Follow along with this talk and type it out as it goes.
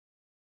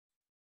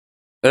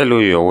Hello,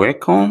 you're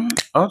welcome.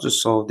 How to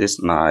solve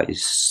this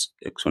nice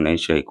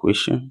exponential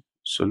equation?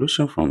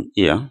 Solution from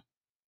here.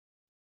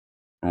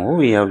 And what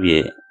we have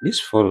here, this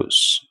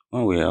follows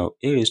when we have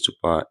a raised to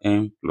power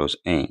m plus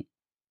n,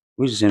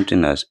 which is the same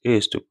thing as a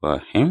raised to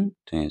power m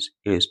times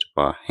a raised to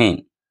power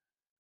n.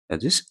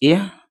 That is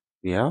here,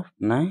 we have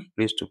 9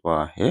 raised to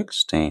power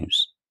x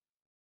times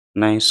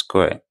 9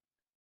 squared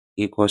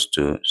equals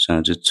to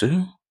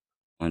 72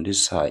 on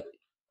this side.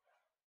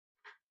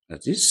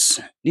 That is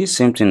this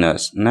same thing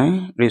as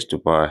 9 raised to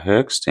power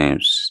x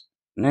times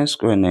 9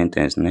 squared 9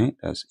 times 9,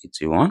 that's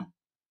 81,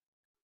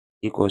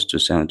 equals to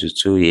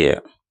 72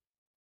 here.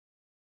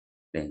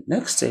 Then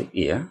next step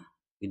here,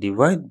 we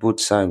divide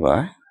both sides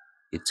by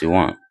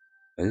 81.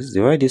 That is,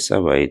 divide this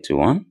side by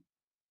 81.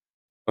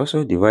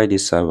 Also divide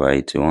this side by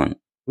 81,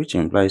 which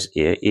implies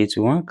here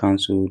 81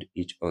 cancelled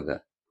each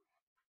other.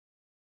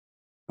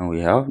 And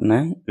we have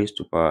 9 raised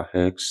to power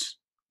x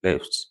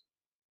left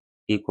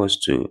equals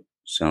to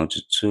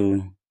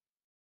 72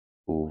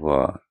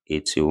 over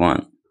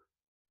 81,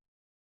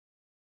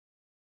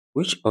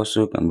 which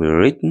also can be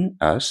written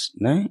as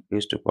 9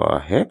 raised to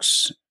power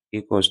x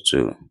equals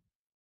to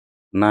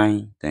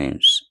 9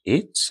 times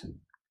 8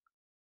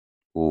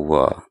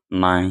 over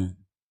 9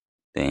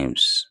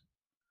 times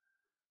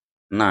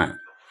 9.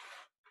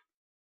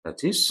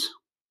 That is,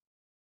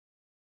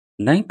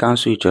 9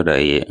 cancel each other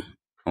here,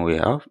 and we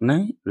have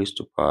 9 raised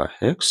to power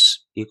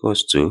x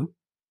equals to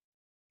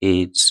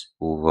 8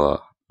 over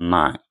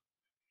 9.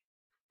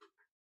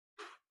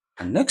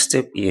 And next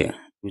step here,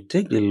 we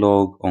take the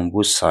log on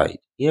both sides.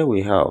 Here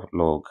we have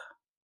log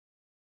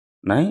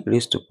 9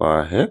 raised to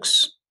power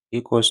x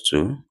equals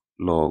to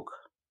log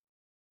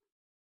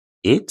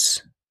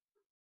 8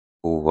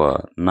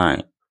 over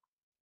 9.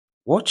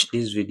 Watch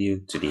this video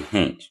to the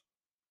end.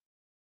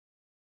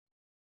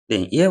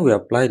 Then here we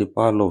apply the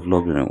power law of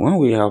logarithm. When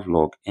we have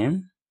log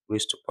m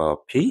raised to power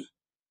p,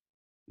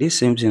 this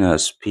same thing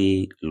as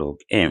p log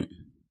m.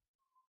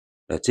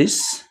 That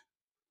is,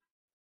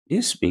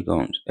 this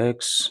becomes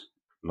x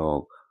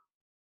log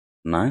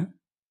 9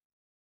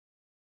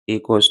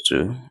 equals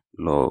to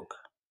log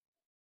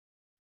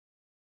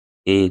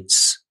 8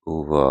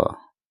 over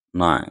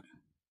 9.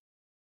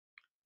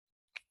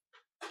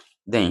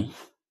 Then,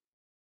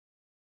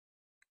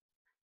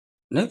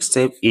 next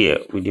step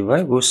here, we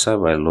divide both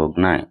sides by log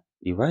 9.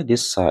 Divide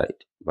this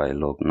side by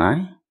log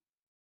 9.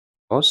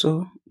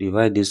 Also,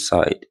 divide this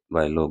side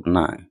by log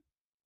 9,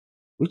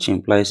 which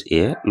implies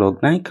here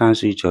log 9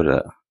 cancel each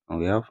other, and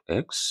we have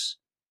x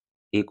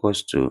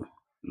equals to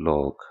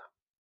log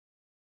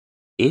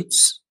 8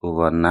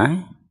 over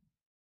 9,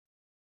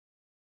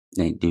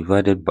 then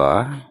divided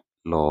by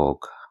log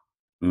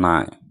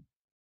 9.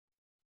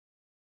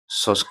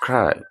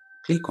 Subscribe,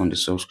 click on the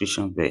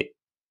subscription bell,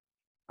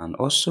 and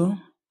also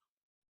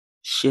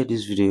share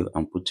this video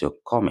and put your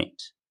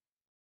comment.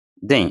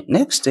 Then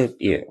next step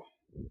here,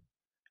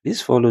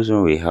 this follows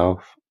when we have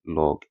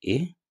log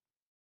a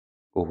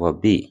over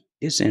b.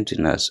 This same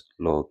thing as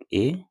log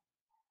a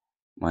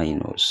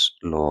minus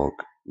log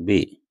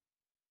b.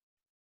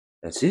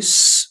 That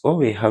is, what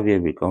we have here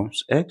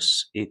becomes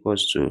x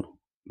equals to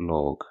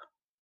log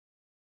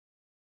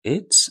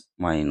 8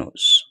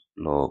 minus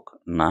log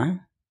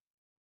 9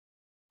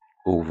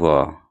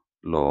 over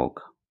log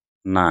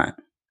 9.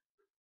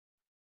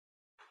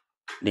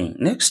 Then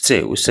next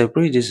step, we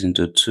separate this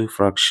into two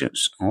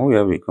fractions, and what we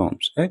have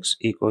becomes x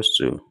equals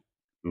to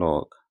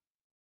log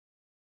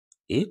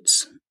 8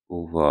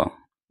 over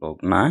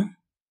log 9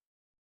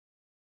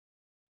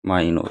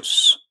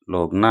 minus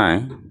log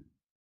 9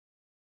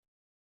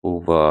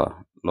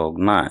 over log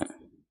 9.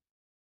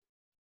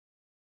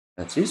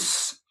 That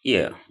is,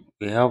 here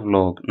we have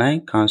log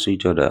 9 cancel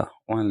each other,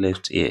 one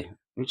left here,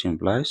 which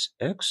implies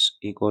x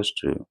equals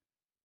to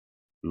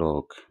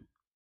log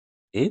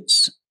 8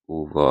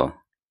 over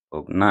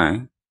log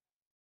 9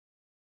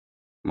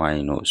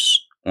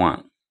 minus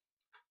 1.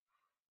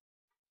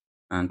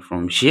 And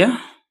from here,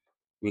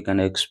 we can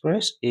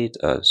express it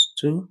as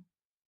 2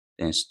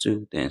 times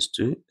 2 times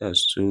 2,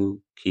 that's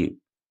 2 cubed.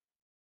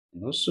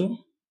 And also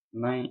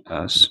 9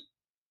 as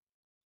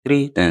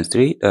 3 times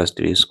 3, that's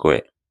 3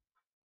 squared.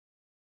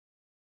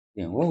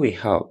 Then what we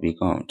have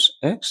becomes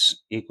x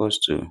equals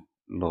to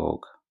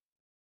log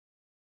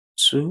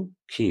 2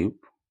 cubed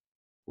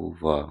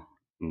over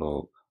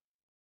log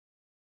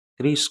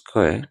 3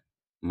 squared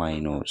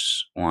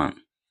minus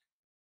 1.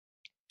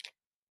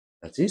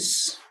 That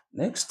is,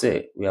 next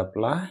step, we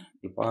apply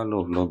the power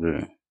law of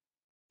logarithm.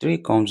 3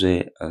 comes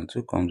here and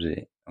 2 comes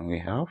here, and we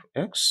have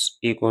x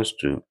equals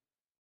to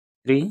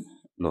 3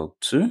 log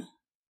 2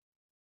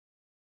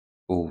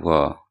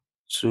 over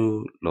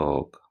 2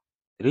 log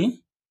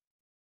 3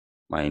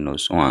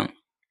 minus 1.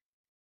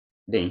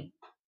 Then,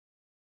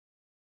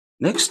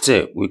 next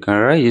step, we can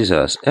write this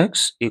as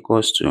x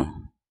equals to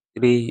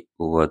 3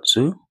 over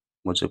 2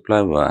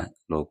 multiplied by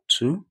log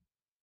 2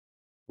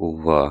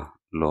 over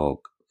log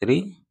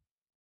 3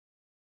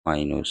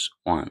 minus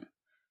 1.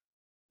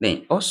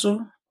 Then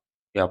also,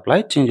 we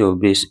apply change of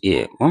base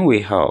here when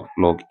we have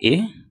log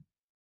a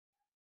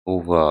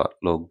over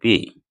log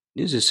b.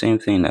 This is the same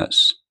thing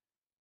as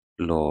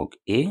log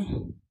A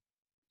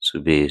to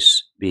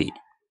base B.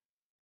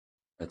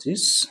 That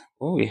is,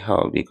 what we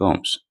have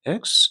becomes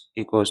x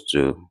equals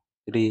to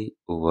 3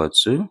 over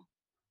 2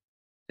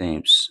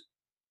 times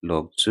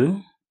log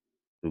 2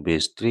 to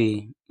base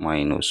 3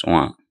 minus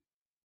 1.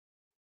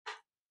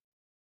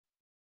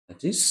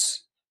 That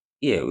is,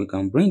 here we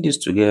can bring this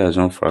together as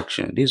one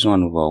fraction. This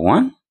 1 over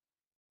 1.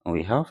 And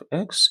we have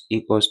x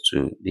equals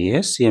to the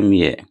LCM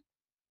here.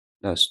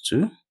 That's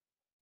 2.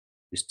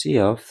 We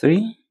still have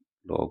 3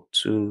 log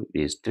 2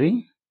 is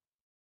 3.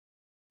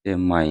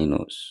 Then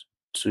minus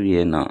 2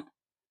 here now.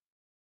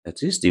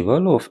 That is the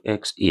value of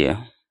x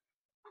here.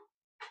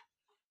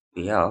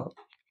 We have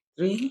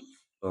 3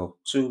 log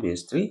 2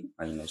 base 3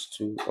 minus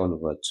 2 all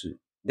over 2.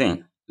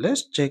 Then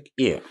let's check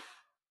here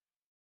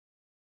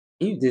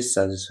if this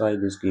satisfies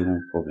this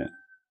given problem.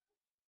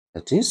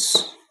 That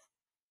is,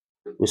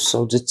 we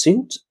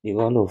substitute the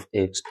value of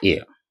x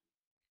here,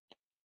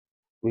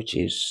 which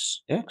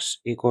is x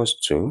equals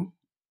to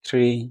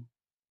 3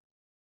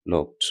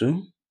 log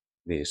 2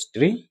 base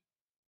 3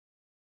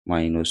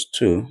 minus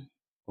 2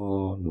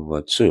 all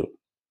over 2.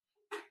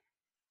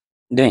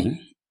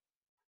 Then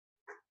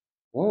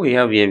what we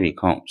have here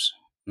becomes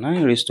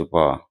 9 raised to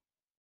power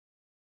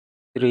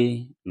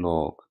 3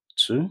 log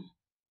 2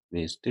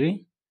 base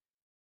 3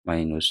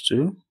 minus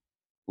 2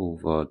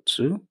 over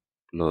 2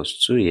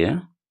 plus 2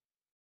 here.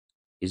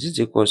 Is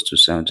it equals to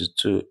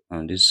 72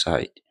 on this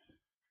side?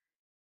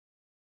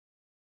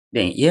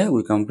 Then here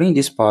we can bring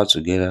this power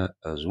together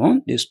as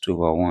 1 is 2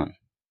 over 1.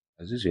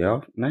 As this we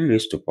have 9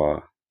 raised to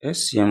power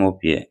LCM up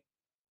here.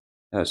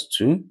 That's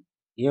 2.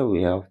 Here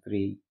we have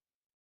 3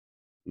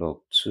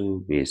 log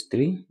 2 base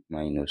 3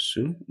 minus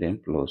 2,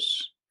 then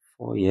plus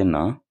 4 here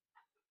now.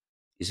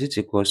 Is it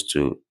equals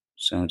to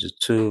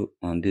 72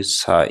 on this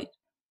side?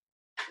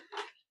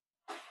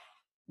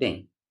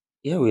 Then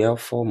here we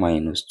have 4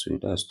 minus 2,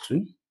 that's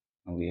 2.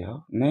 And we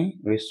have 9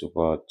 raised to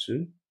power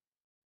 2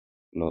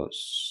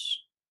 plus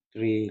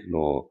 3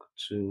 log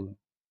 2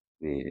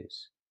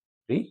 base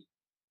 3.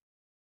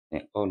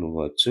 Then all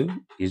over 2.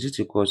 Is it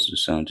equals to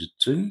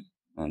 72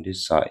 on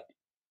this side?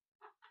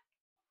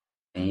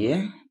 And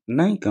here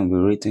 9 can be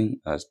written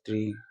as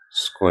 3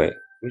 square,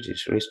 which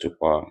is raised to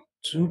power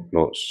 2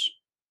 plus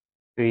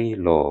 3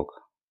 log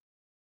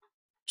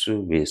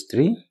 2 base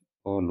 3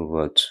 all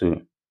over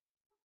 2.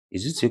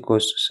 Is it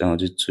equals to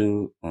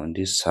 72 on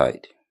this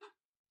side?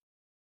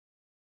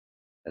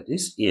 That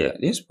is here,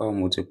 this power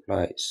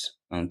multiplies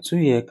and 2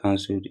 here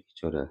cancel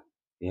each other.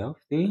 We have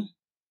 3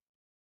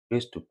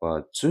 raised to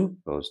power 2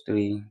 plus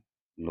 3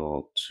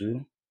 log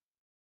 2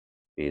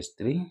 base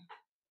 3.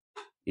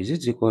 Is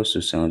it equals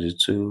to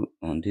 72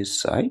 on this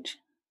side?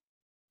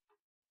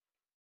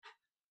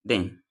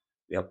 Then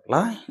we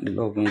apply the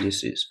law of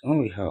indices when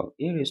we have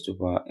a raised to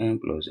power n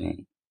plus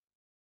n.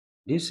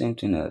 This same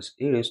thing as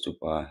a raised to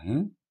power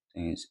n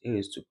times a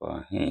raised to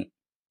power n.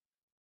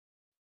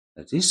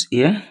 That is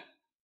here,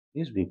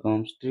 this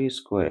becomes 3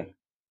 square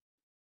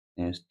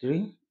times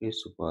 3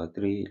 raised to power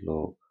 3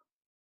 log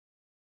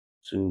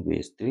 2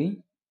 base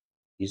 3.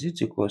 Is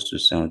it equals to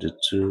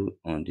 72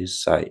 on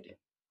this side?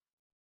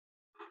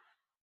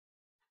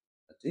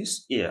 That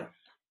is here,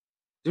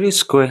 3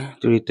 square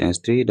 3 times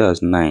 3,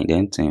 that's 9,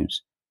 then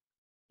times.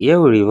 Here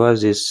we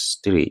reverse this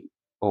 3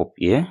 up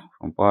here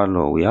from power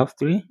log. We have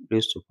 3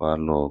 raised to power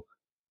log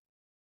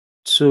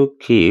 2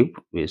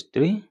 cube base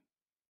 3.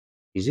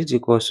 Is it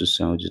equals to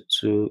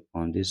 72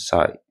 on this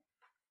side?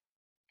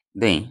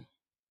 Then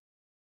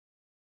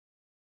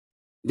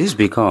this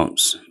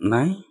becomes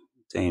 9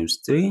 times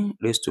 3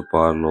 raised to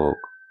power log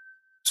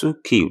 2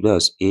 cube,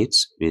 that's 8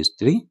 base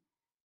 3.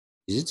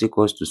 Is it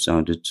equals to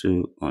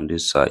 72 on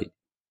this side?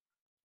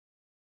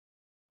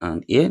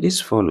 And here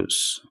this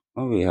follows.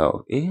 When we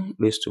have a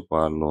raised to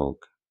power log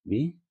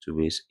b to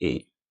base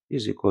a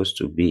is equals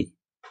to b.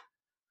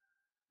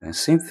 And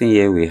same thing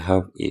here, we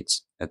have 8.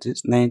 That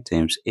is 9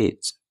 times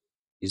 8.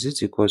 Is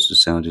it equals to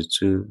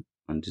 72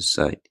 on this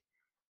side?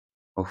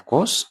 Of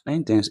course,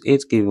 9 times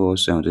 8 gives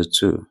us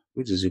 72,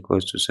 which is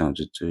equals to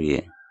 72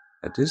 here.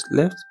 That is,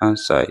 left hand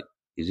side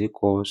is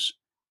equals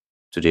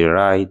to the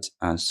right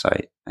hand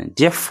side. And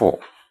therefore,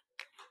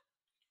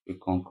 we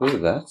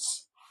conclude that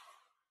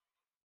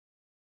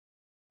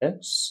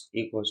x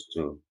equals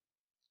to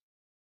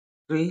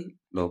 3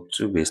 log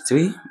 2 base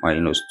 3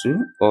 minus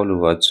 2 all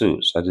over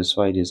 2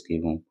 satisfy this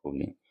given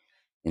problem.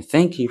 And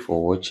thank you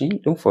for watching.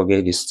 Don't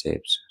forget these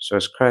steps.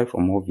 Subscribe for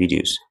more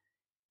videos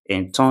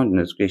and turn the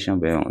notification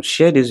bell on.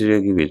 Share this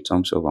video, give it a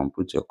thumbs up and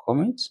put your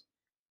comments.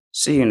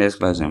 See you next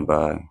class and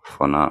bye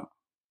for now.